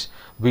saints,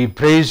 we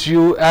praise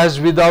you as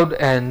without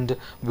end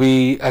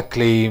we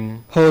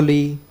acclaim.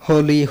 Holy,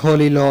 holy,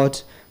 holy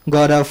Lord,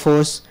 God of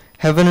hosts,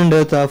 heaven and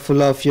earth are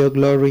full of your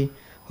glory.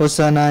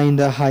 Hosanna in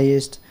the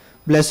highest.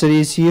 Blessed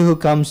is he who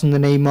comes in the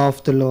name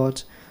of the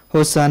Lord.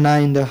 Hosanna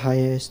in the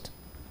highest.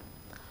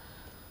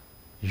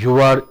 You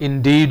are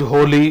indeed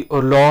holy, O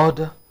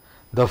Lord,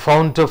 the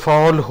fount of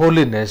all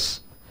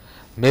holiness.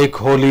 Make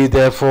holy,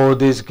 therefore,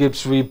 these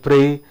gifts, we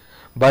pray,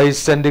 by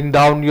sending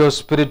down your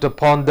Spirit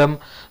upon them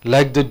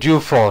like the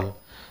dewfall,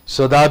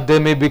 so that they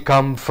may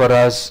become for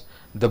us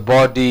the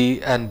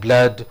body and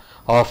blood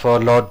of our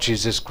Lord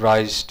Jesus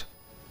Christ.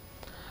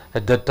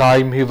 At the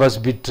time he was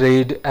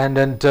betrayed and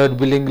entered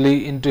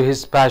willingly into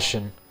his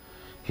passion,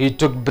 he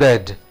took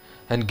bread,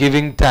 and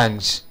giving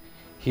thanks,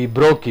 he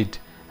broke it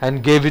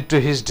and gave it to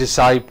his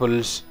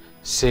disciples,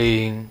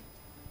 saying,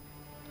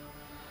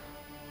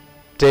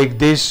 "Take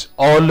this,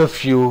 all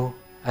of you,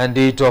 and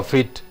eat of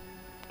it,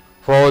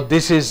 for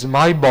this is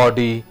my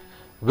body,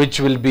 which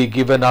will be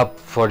given up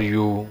for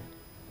you."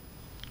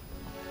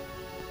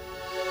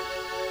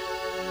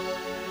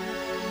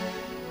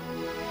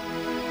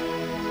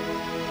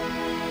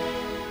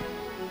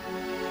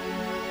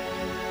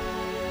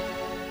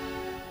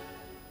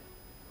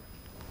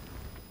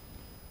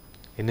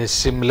 In a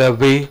similar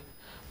way,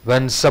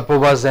 when supper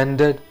was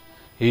ended,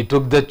 he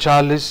took the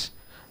chalice,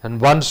 and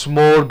once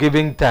more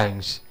giving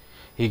thanks,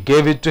 He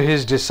gave it to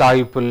his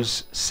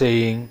disciples,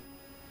 saying,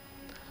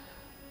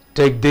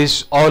 "Take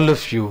this, all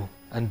of you,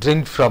 and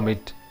drink from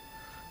it,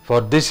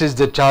 for this is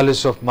the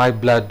chalice of my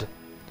blood,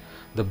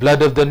 the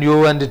blood of the new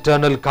and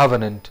eternal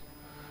covenant,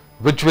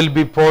 which will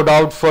be poured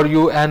out for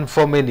you and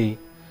for many,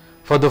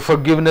 for the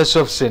forgiveness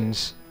of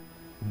sins.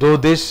 Do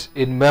this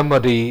in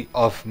memory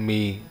of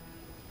me."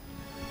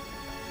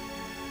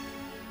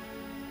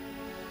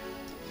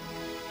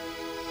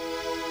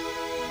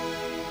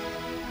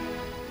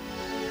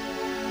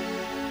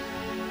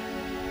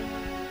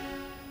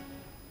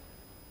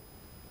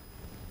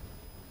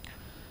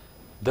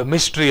 The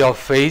mystery of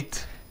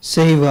faith.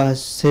 Save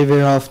us,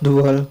 Savior of the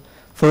world,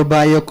 for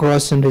by your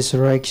cross and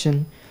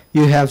resurrection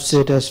you have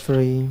set us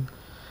free.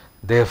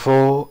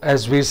 Therefore,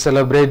 as we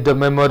celebrate the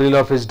memorial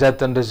of his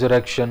death and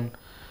resurrection,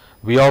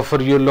 we offer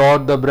you,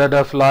 Lord, the bread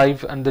of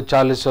life and the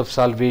chalice of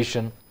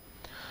salvation,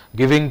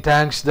 giving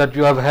thanks that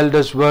you have held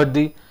us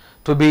worthy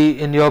to be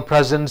in your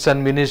presence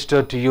and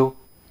minister to you.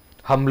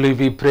 Humbly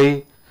we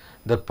pray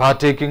that,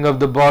 partaking of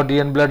the body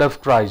and blood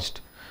of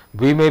Christ,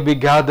 we may be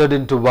gathered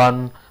into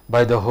one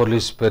by the Holy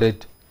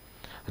Spirit.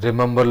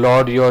 Remember,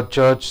 Lord, your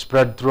church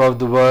spread throughout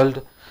the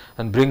world,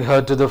 and bring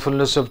her to the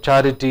fullness of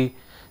charity,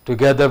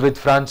 together with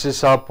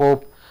Francis our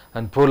Pope,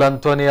 and Paul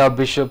Anthony our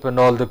Bishop, and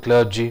all the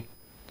clergy.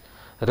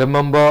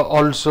 Remember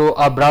also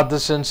our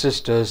brothers and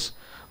sisters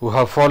who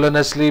have fallen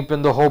asleep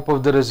in the hope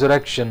of the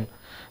resurrection,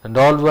 and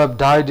all who have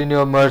died in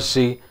your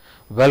mercy.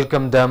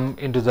 Welcome them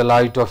into the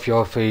light of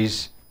your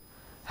face.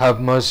 Have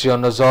mercy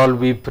on us all,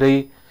 we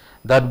pray,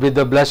 that with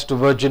the Blessed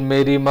Virgin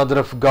Mary, Mother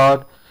of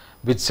God,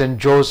 with Saint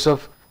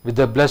Joseph, with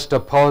the blessed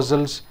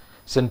apostles,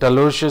 Saint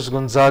Aloysius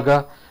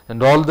Gonzaga,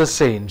 and all the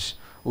saints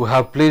who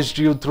have pleased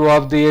you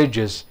throughout the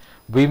ages,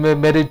 we may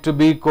merit to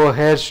be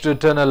co-heirs to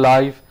eternal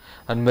life,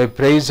 and may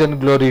praise and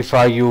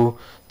glorify you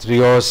through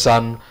your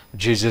Son,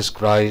 Jesus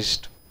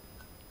Christ.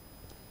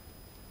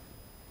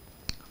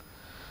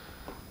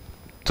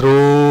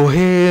 Through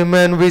him,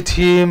 and with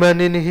him,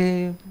 and in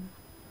him,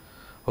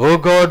 O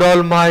God,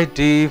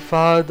 Almighty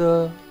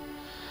Father,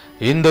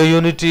 in the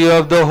unity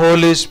of the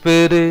Holy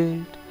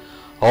Spirit,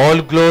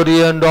 all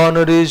glory and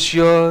honor is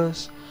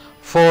yours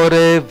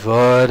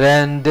forever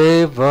and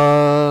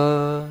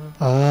ever.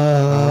 Amen.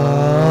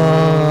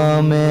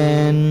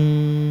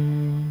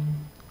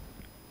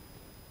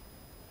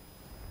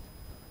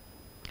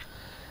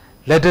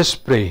 Let us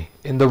pray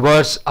in the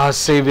words our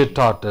Saviour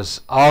taught us.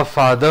 Our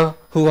Father,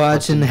 who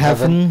art in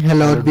heaven,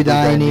 hallowed be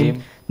thy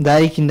name.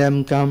 Thy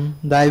kingdom come,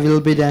 thy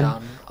will be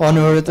done, on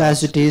earth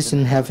as it is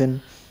in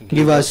heaven.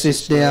 Give us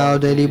this day our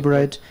daily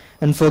bread,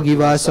 and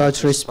forgive us our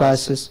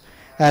trespasses,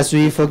 as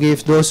we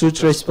forgive those who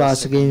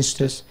trespass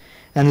against us.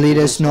 And lead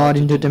us not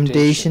into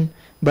temptation,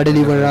 but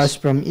deliver us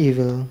from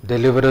evil.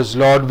 Deliver us,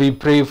 Lord, we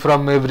pray,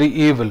 from every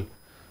evil.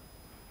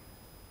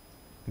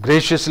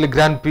 Graciously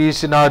grant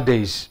peace in our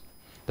days,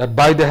 that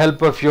by the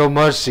help of your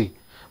mercy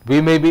we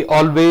may be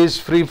always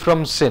free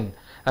from sin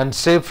and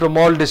safe from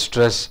all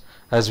distress,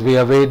 as we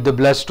await the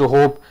blessed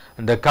hope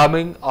and the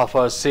coming of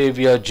our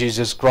Saviour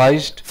Jesus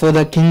Christ. For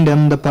the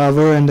kingdom, the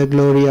power, and the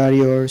glory are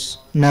yours,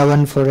 now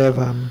and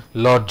forever.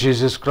 Lord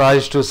Jesus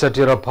Christ, who said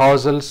to your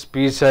apostles,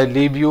 "Peace I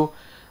leave you,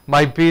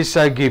 my peace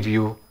I give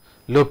you,"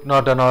 look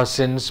not on our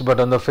sins, but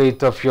on the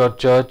faith of your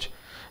church,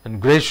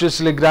 and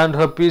graciously grant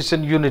her peace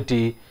and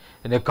unity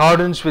in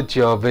accordance with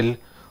your will,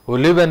 who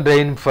live and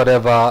reign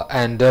forever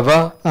and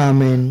ever.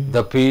 Amen.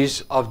 The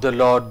peace of the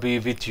Lord be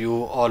with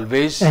you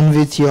always. And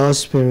with your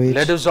spirit.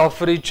 Let us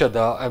offer each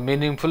other a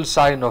meaningful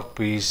sign of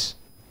peace.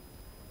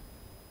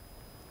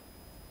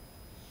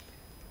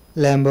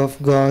 Lamb of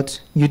God,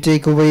 you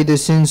take away the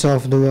sins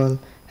of the world,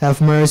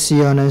 have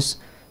mercy on us.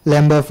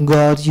 Lamb of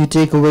God, you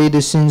take away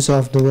the sins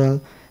of the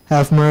world,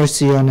 have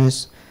mercy on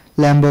us.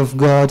 Lamb of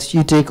God,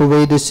 you take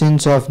away the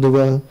sins of the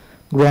world,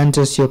 grant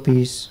us your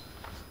peace.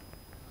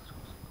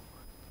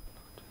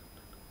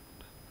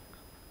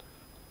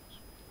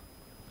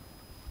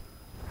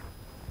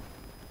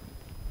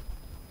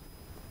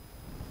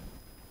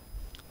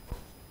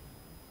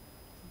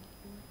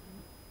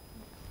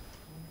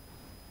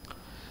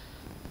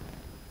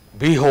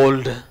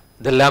 Behold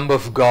the Lamb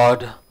of God.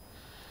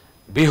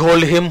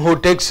 Behold him who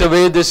takes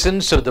away the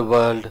sins of the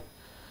world.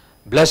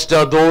 Blessed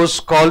are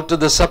those called to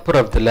the supper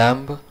of the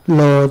Lamb.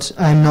 Lord,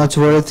 I am not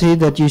worthy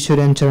that you should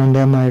enter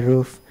under my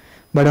roof,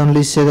 but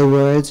only say the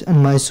words,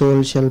 and my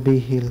soul shall be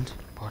healed.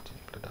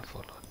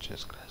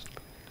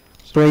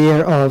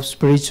 Prayer of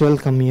Spiritual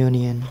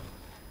Communion.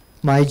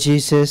 My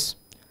Jesus,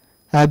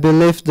 I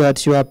believe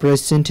that you are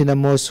present in the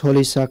most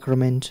holy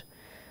sacrament.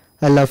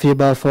 I love you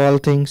above all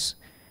things,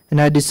 and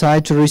I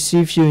desire to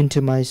receive you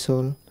into my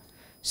soul.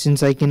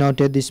 Since I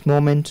cannot at this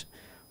moment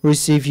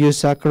receive you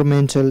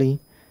sacramentally,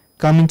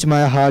 come into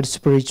my heart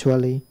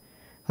spiritually.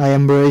 I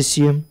embrace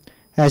you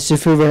as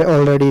if you were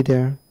already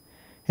there,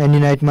 and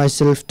unite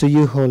myself to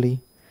you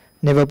wholly.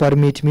 Never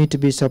permit me to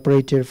be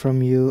separated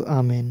from you.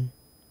 Amen.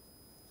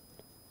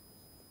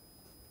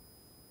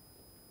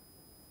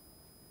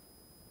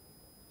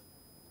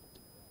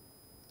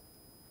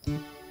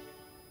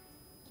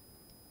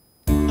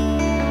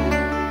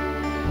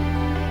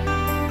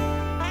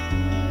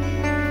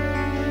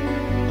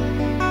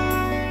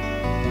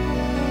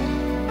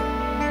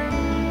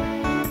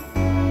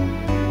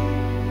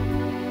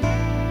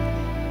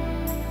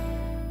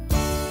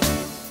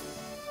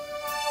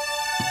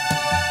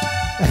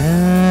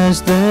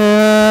 As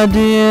the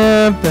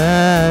deer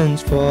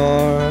pants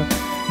for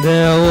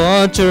the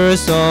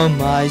waters of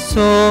my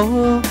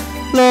soul,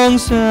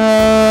 longs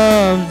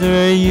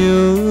after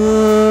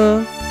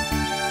you.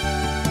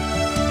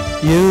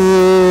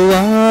 You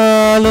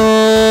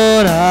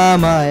alone are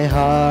my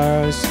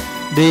heart's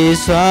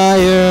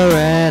desire,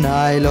 and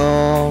I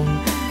long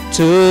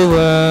to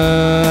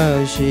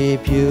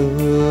worship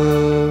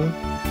you.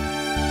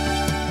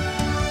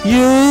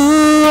 You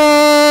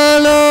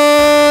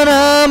alone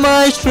are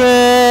my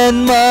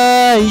strength,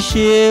 my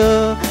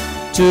shield.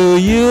 To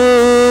you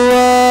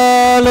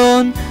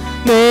alone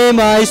may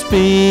my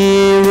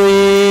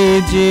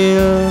spirit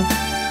yield.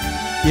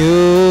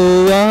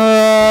 You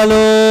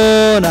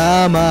alone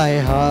are my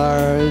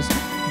heart's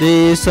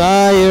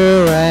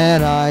desire,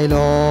 and I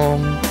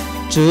long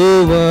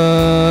to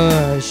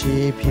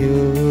worship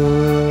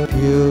you.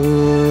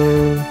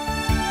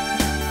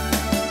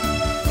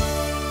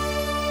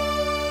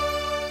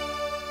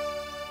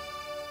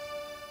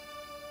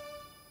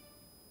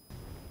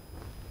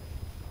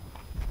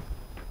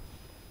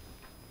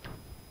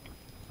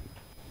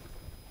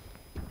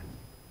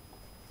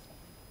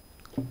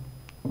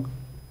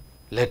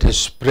 Let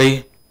us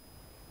pray.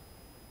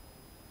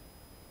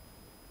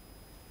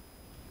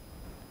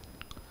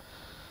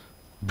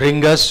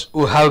 Bring us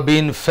who have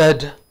been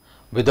fed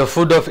with the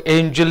food of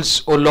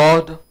angels, O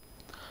Lord,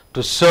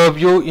 to serve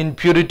you in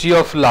purity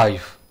of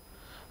life,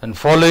 and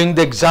following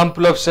the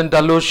example of St.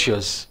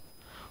 Aloysius,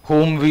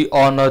 whom we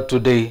honor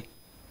today,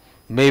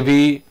 may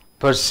we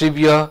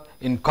persevere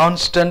in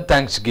constant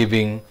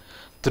thanksgiving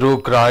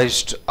through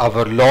Christ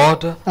our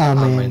Lord.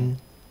 Amen.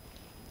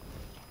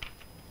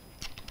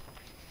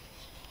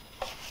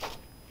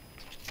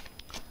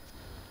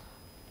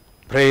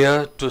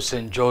 Prayer to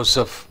Saint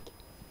Joseph.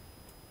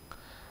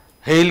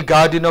 Hail,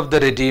 guardian of the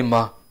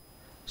Redeemer,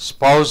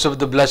 spouse of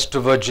the Blessed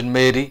Virgin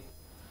Mary,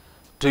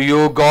 to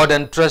you God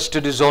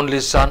entrusted his only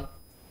Son.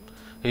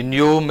 In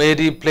you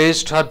Mary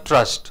placed her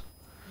trust.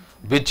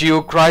 With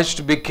you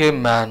Christ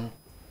became man.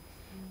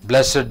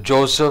 Blessed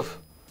Joseph,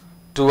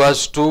 to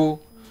us too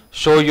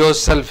show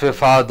yourself a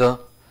father,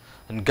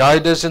 and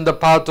guide us in the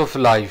path of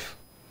life.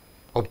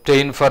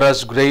 Obtain for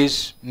us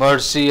grace,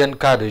 mercy, and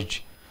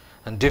courage,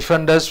 and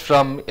defend us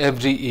from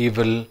every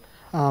evil.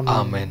 Amen.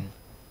 Amen.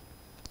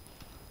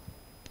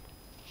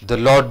 The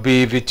Lord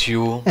be with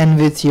you. And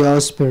with your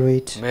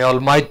spirit. May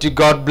Almighty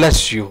God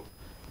bless you,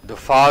 the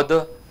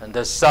Father, and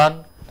the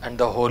Son, and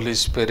the Holy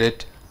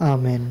Spirit.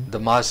 Amen. The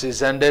Mass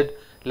is ended.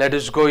 Let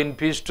us go in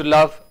peace to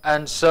love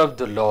and serve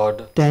the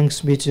Lord. Thanks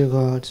be to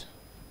God.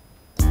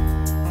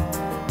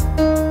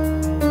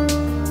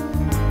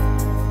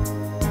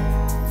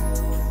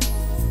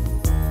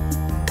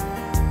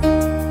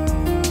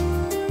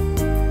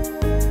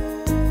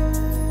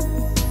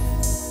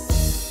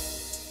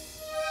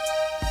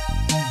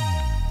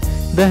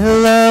 The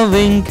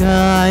loving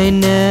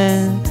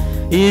kindness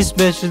is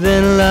better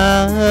than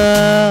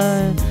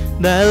life.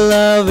 The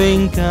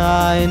loving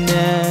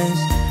kindness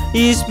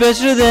is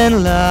better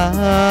than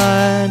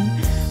life.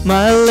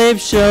 My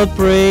lips shall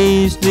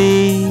praise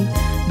thee,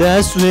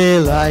 thus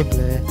will I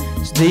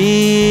bless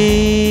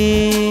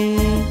thee.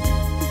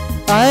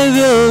 I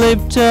will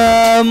lift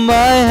up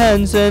my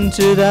hands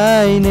unto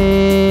thy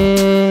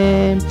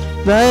name.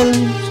 Thy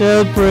lips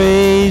shall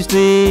praise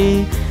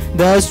thee,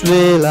 thus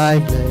will I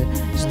bless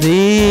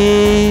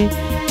thee.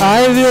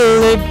 I will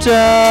lift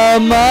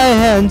up my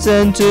hands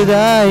unto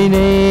thy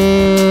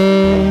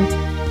name.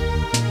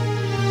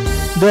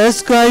 The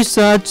skies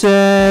are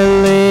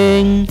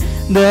telling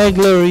the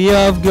glory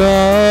of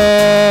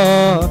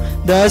God.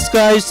 The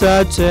skies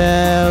are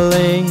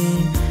telling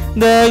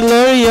the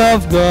glory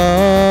of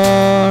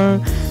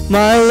God.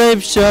 My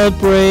lips shall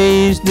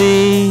praise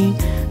thee,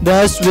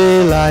 thus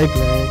will I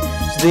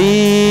bless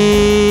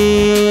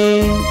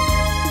thee.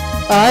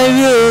 I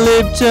will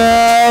lift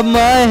up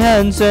my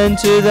hands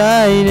unto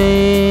thy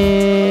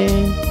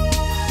name.